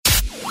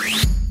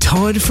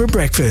Todd for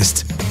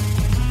breakfast.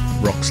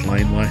 Rocks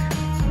Laneway.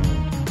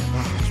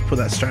 Just put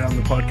that straight on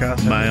the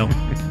podcast. Mail.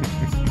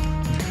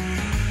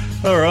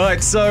 All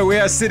right, so we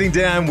are sitting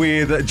down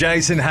with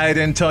Jason,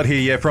 Hayden, Todd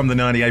here from the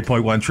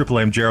 98.1 Triple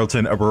M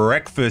Geraldton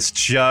breakfast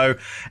show.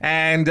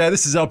 And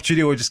this is an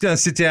opportunity. We're just going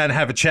to sit down and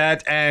have a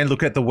chat and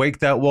look at the week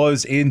that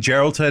was in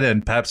Geraldton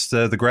and perhaps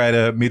the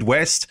greater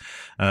Midwest.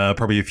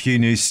 Probably a few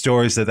news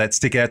stories that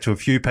stick out to a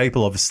few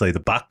people. Obviously, the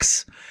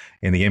Bucks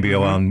in the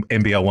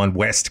NBL1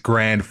 West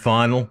Grand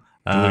Final.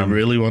 Do we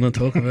really want to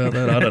talk about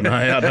that? I don't know.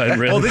 I don't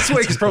really. Well, this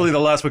week is probably the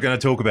last we're going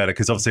to talk about it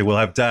because obviously we'll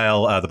have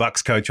Dale, the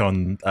Bucks coach,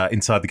 on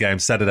Inside the Game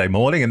Saturday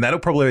morning, and that'll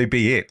probably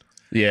be it.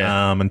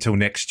 Yeah. Until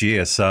next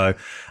year. So,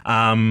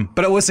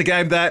 but it was a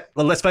game that,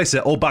 well, let's face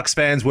it, all Bucks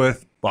fans were.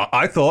 Well,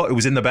 I thought it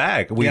was in the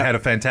bag. We had a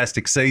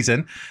fantastic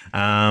season,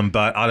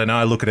 but I don't know.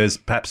 I look at it as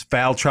perhaps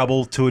foul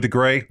trouble to a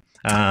degree.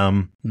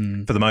 For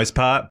the most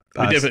part,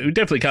 we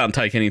definitely can't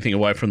take anything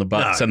away from the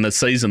Bucks, and the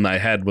season they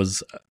had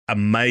was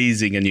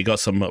amazing. And you got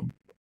some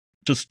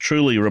just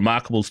truly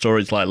remarkable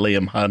stories like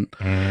Liam Hunt,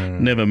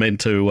 never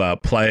meant to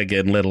play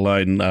again, let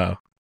alone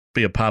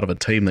be a part of a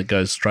team that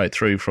goes straight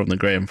through from the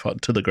grand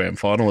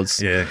final.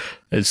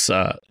 It's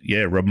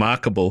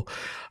remarkable.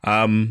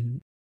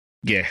 Awesome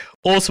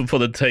for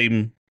the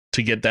team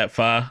to get that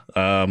far.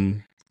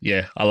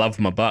 I love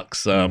my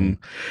Bucks. It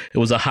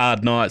was a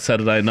hard night,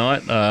 Saturday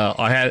night.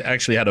 I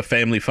actually had a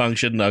family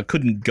function. I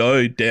couldn't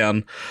go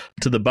down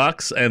to the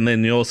Bucks, and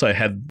then you also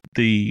had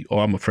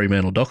I'm a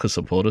Fremantle Dockers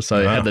supporter, so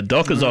you had the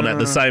Dockers on at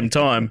the same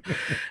time,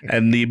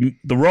 and the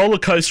roller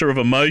coaster of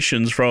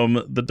emotions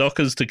from the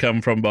Dockers to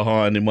come from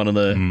behind in one of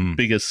the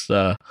biggest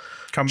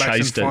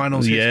comebacks in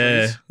finals.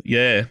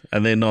 Yeah,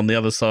 and then on the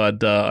other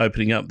side,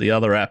 opening up the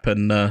other app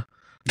and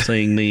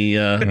seeing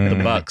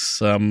the Bucks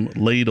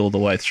lead all the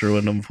way through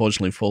and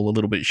unfortunately fall a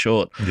little bit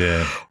short.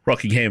 Yeah,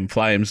 Rockingham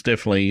Flames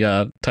definitely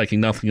taking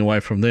nothing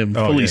away from them.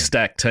 Fully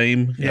stacked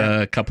team,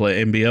 a couple of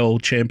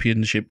NBL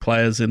championship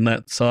players in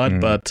that side,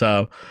 but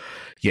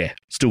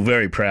still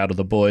very proud of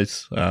the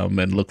boys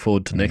and look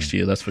forward to next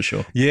year, that's for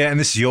sure. Yeah, and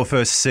this is your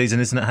first season,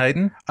 isn't it,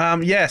 Hayden?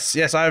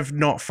 Yes, I've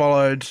not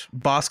followed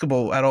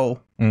basketball at all,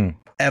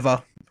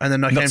 ever. And then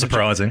Not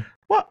surprising.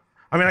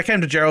 I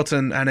came to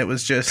Geraldton and it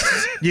was just,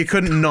 you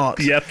couldn't not.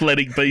 The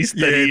athletic beast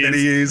that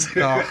he is.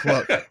 Oh,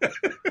 look.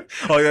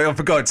 I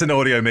forgot it's an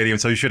audio medium,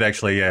 so you should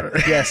actually,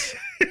 yes,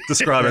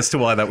 describe as to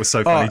why that was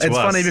so funny to us. It's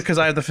funny because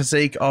I have the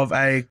physique of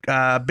a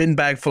bin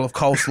bag full of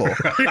coleslaw.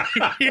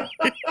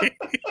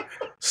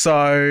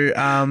 So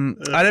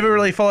I never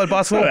really followed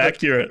basketball. So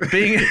accurate.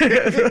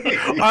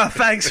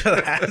 Thanks for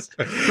that.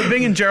 But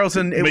being in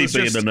Geraldton, it was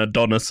just... being an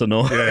Adonis and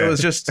all. It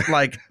was just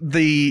like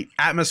the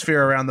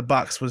atmosphere around the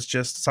Bucks was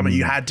just something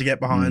you had to get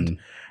behind.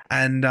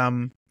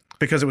 And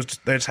because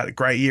they just had a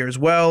great year as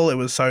well, it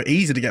was so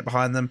easy to get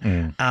behind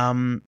them,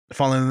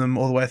 following them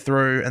all the way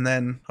through. And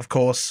then, of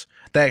course,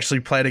 they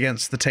actually played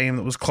against the team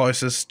that was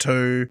closest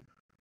to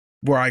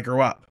where I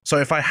grew up. So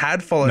if I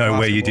had followed basketball...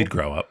 where you did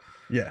grow up.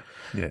 Yeah.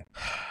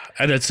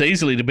 And it's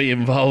easily to be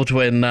involved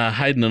when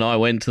Hayden and I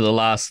went to the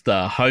last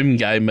home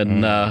game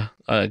and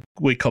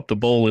we copped a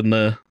ball in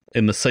the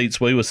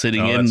seats we were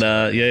sitting in.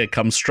 It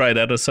comes straight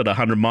at us at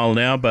 100 mile an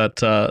hour.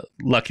 But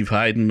lucky for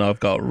Hayden, I've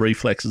got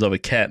reflexes of a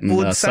cat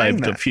and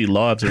saved a few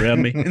lives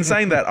around me. In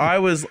saying that,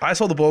 I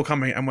saw the ball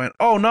coming and went,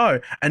 oh no,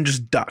 and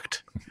just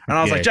ducked. And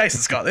I was like,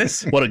 Jason's got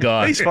this. What a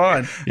guy. He's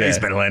fine. He's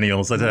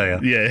millennials, I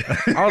tell you. Yeah.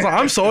 I was like,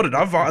 I'm sorted.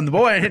 And the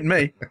ball ain't hitting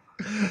me.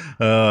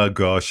 Oh,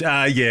 gosh.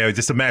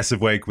 Just a massive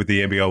week with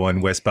the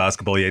NBL1 West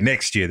basketball. Yeah,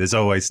 next year. There's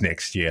always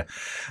next year.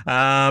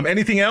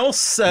 Anything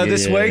else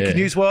this week,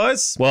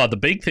 news-wise? Well, the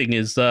big thing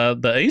is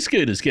the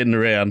e-scooters getting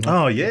around.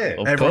 Oh, yeah.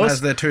 Everyone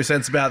has their 2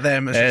 cents about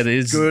them. It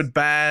is good,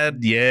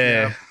 bad.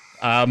 Yeah.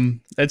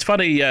 It's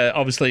funny.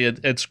 Obviously,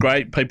 it's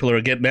great. People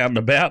are getting out and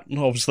about.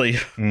 Obviously,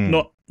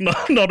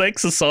 not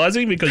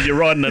exercising because you're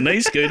riding an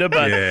e-scooter,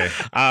 but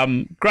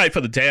great for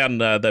the town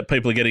that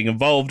people are getting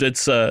involved.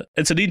 It's an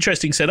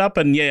interesting setup,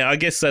 and I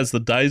guess as the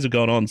days have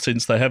gone on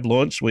since they have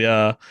launched, we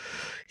are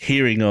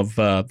hearing of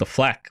the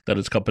flack that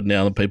it's copping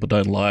now that people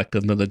don't like,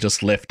 and that they're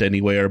just left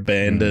anywhere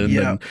abandoned,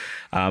 and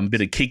a bit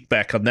of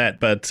kickback on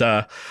that. But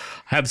I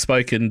have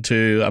spoken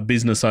to a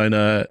business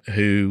owner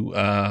who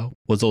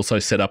was also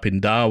set up in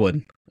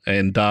Darwin.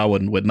 And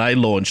Darwin, when they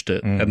launched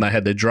it, and they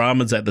had their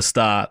dramas at the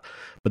start,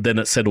 but then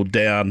it settled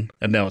down,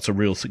 and now it's a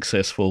real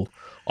successful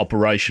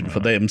operation for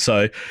them.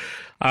 So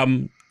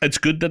it's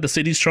good that the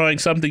city's trying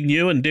something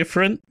new and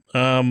different,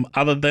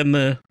 other than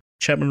the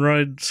Chapman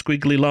Road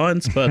squiggly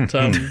lines. But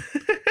I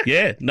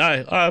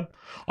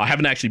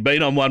haven't actually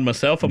been on one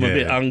myself. I'm a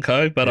bit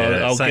unco, but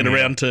I'll get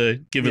around to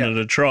giving it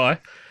a try.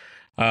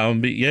 I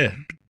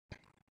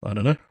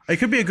don't know. It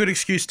could be a good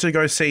excuse to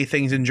go see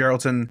things in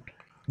Geraldton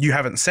you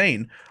haven't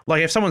seen.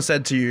 Like if someone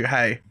said to you,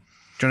 hey,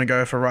 do you want to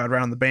go for a ride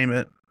around the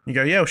Beamit? You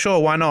go, yeah, sure,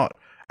 why not?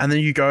 And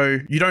then you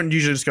don't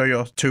usually just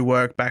go to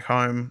work, back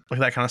home, like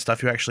that kind of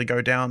stuff. You actually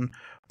go down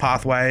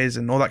pathways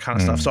and all that kind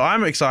of stuff. So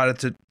I'm excited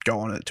to go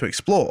on it, to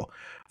explore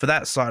for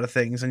that side of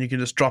things. And you can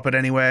just drop it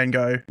anywhere and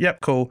go, yep,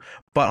 cool.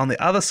 But on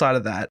the other side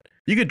of that,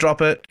 You could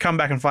drop it, come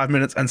back in 5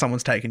 minutes, and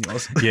someone's taken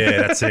yours.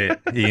 Yeah, that's it.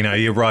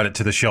 You ride it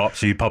to the shop,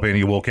 so you pop in and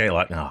you walk out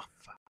like, oh.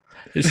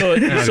 You saw all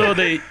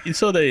the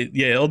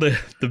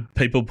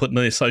people putting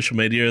their social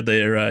media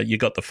there. You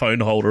got the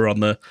phone holder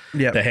on the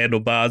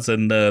handlebars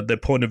and their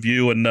point of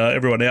view, and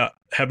everyone out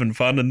having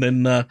fun. And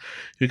then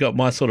you got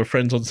my sort of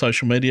friends on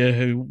social media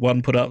who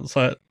one put up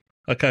like,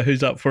 okay,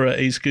 who's up for an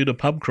e-scooter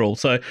pub crawl?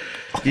 So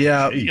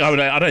yeah,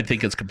 I don't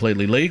think it's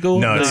completely legal.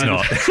 No, it's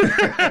not.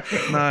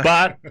 No.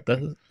 But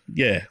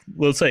yeah,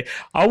 we'll see.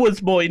 I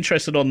was more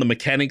interested on the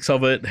mechanics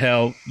of it,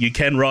 how you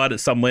can ride it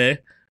somewhere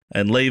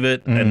and leave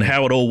it, and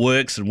how it all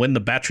works, and when the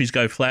batteries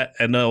go flat.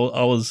 And I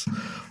was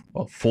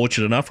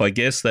fortunate enough, I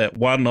guess, that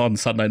one on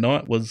Sunday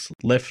night was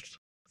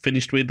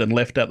finished with and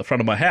left out the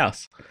front of my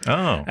house.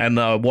 Oh. And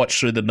I watched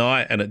through the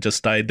night, and it just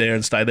stayed there.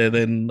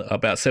 Then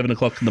about 7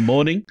 o'clock in the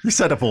morning. You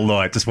sat up all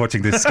night just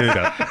watching this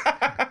scooter.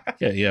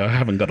 Yeah, I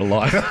haven't got a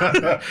life.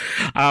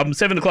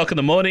 7 o'clock in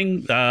the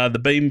morning, the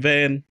beam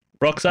van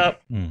rocks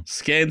up,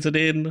 scans it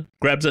in,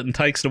 grabs it and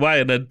takes it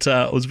away. And it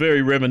was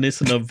very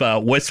reminiscent of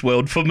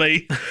Westworld for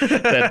me,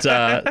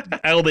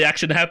 that all the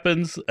action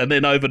happens and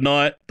then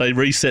overnight they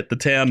reset the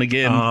town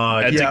again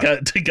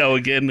to go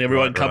again.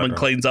 Everyone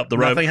cleans up the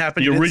road. Nothing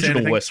happened. The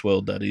original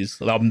Westworld, that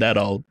is. I'm that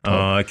old.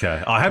 Oh,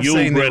 okay. I have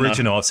seen the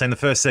original. I've seen the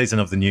first season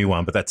of the new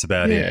one, but that's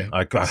about it.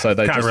 I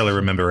can't really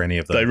remember any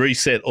of them. They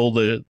reset all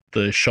the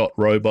shot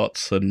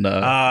robots and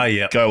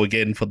go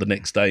again for the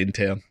next day in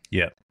town.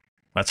 Yeah.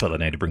 That's what they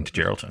need to bring to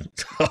Geraldton.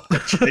 Oh,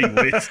 gee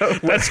whiz.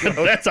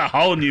 That's a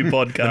whole new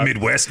podcast. The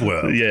Midwest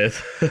world.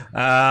 Yes.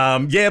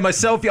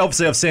 Myself,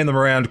 obviously I've seen them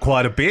around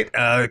quite a bit.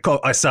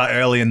 I start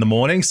early in the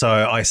morning, so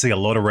I see a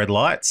lot of red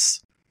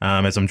lights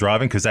as I'm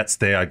driving, because that's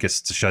there, I guess,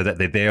 to show that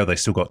they're there, or they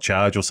still got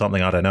charge or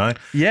something. I don't know.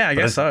 Yeah, I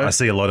guess so. I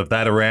see a lot of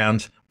that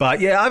around.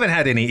 But yeah, I haven't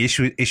had any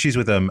issues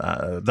with them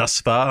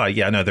thus far. I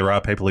know there are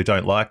people who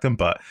don't like them,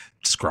 but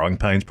just growing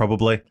pains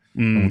probably.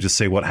 And we'll just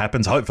see what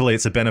happens. Hopefully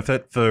it's a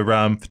benefit for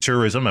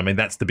tourism. I mean,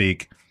 that's the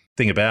big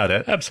thing about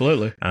it.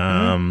 Absolutely.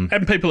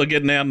 And people are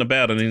getting out and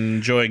about and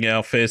enjoying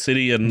our fair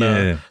city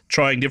and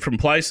trying different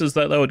places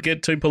that they would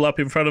get to. Pull up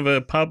in front of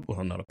a pub.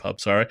 Well, not a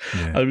pub, sorry.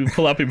 Yeah.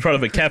 Pull up in front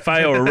of a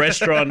cafe or a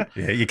restaurant.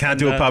 Yeah, you can't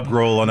do a pub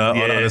crawl on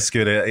a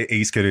scooter.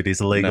 E-scooter, it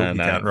is illegal. You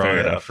can't ride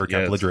it after a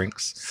couple of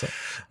drinks. So,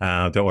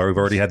 don't worry, we've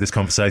already had this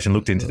conversation,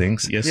 looked into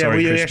things. Yeah,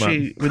 sorry,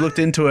 we looked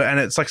into it, and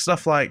it's like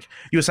stuff like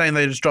you were saying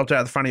they just dropped it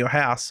out at the front of your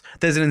house.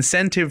 There's an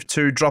incentive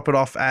to drop it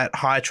off at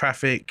high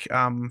traffic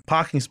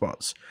parking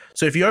spots.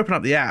 So if you open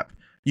up the app,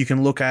 you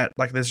can look at,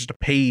 like, there's just a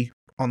P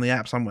on the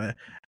app somewhere,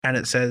 and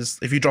it says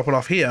if you drop it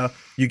off here,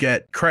 you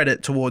get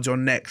credit towards your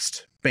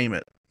next Beam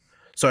It.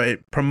 So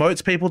it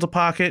promotes people to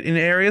park it in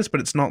areas, but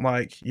it's not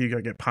like you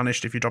go get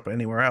punished if you drop it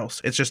anywhere else.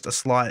 It's just a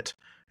slight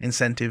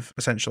incentive,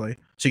 essentially.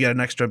 So you get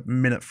an extra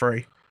minute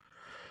free.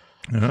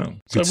 Oh,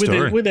 so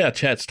with our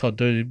chats,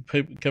 Todd,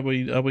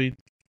 are we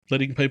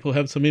letting people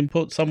have some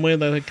input somewhere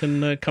that they can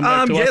come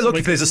back to us? Yeah, look,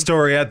 if there's a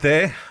story out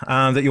there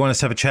that you want us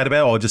to have a chat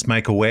about or just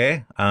make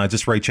aware,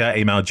 just reach out,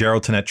 email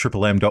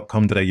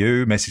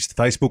geraldton@mmm.com.au, message the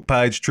Facebook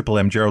page,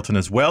 M Geraldton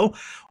as well,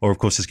 or of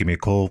course just give me a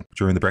call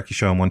during the Brekkie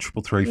Show on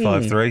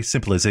 133353.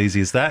 Simple as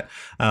easy as that,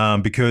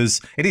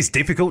 because it is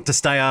difficult to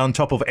stay on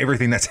top of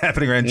everything that's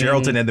happening around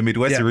Geraldton and the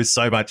Midwest. There is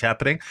so much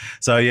happening.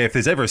 So yeah, if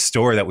there's ever a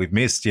story that we've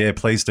missed,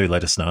 please do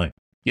let us know.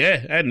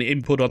 Yeah, and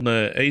input on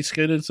the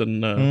e-scooters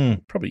and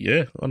probably,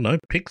 I don't know,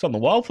 pics on the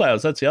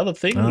wildflowers. That's the other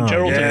thing.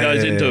 Geraldton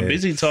goes into a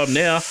busy time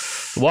now.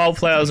 The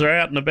wildflowers are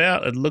out and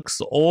about. It looks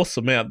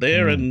awesome out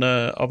there, and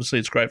obviously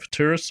it's great for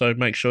tourists, so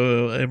make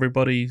sure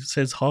everybody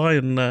says hi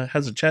and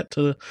has a chat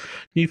to the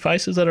new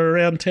faces that are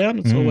around town.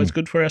 It's always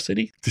good for our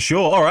city. For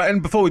sure. All right,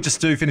 and before we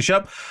just do finish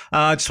up,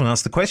 I just want to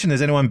ask the question,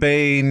 has anyone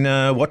been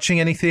watching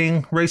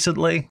anything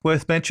recently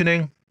worth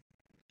mentioning?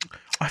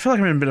 I feel like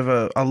I'm in a bit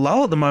of a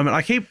lull at the moment.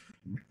 I keep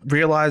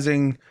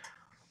realizing,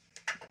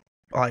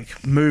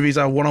 like, movies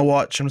I want to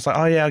watch. I'm just like,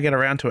 oh yeah, I'll get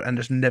around to it, and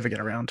just never get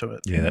around to it.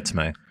 Yeah, that's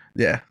me.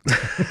 Yeah. I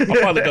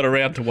finally got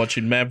around to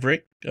watching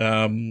Maverick.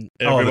 The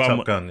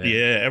Top Gun.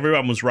 Yeah,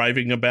 everyone was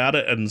raving about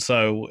it, and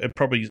so it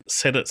probably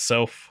set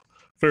itself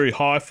very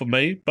high for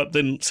me. But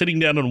then sitting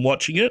down and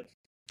watching it,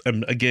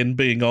 and again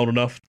being old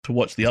enough to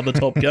watch the other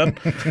Top Gun,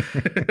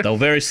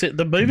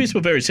 the movies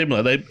were very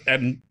similar.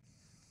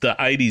 The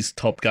 80s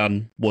Top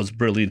Gun was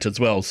brilliant as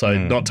well, so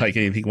not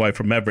taking anything away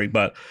from Maverick,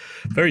 but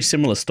very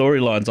similar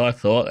storylines, I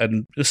thought,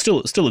 and it's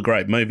still a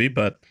great movie,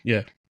 but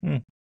yeah.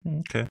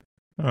 Okay.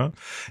 All right.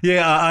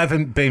 Yeah, I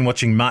haven't been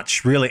watching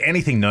much, really,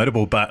 anything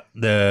notable, but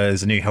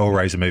there's a new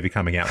Hellraiser movie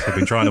coming out. So I've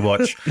been trying to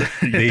watch the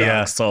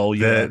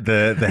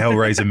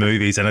Hellraiser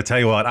movies, and I tell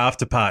you what,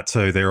 after part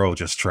 2, they're all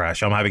just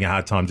trash. I'm having a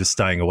hard time just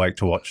staying awake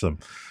to watch them.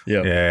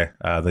 Yeah,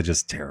 they're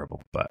just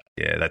terrible. But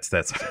yeah, that's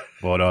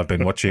what I've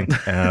been watching.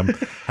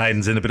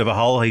 Hayden's in a bit of a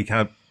hole. He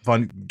can't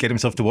get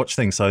himself to watch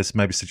things, so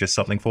maybe suggest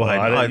something for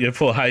Hayden.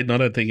 For Hayden, I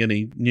don't think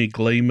any new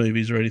Glee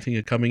movies or anything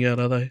are coming out,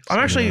 are they? I'm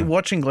actually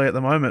watching Glee at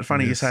the moment.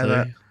 Funny you say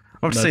that.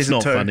 Of It's season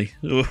not 2. funny.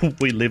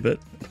 We live it.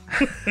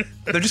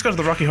 They've just got to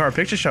the Rocky Horror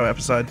Picture Show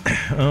episode.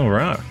 All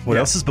right. What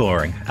else is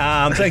boring?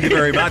 Thank you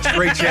very much.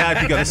 Reach out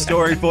if you've got a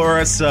story for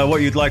us,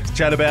 what you'd like to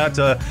chat about.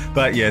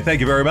 But yeah, thank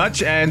you very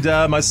much. And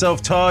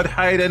myself, Todd,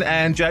 Hayden,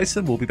 and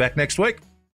Jason will be back next week.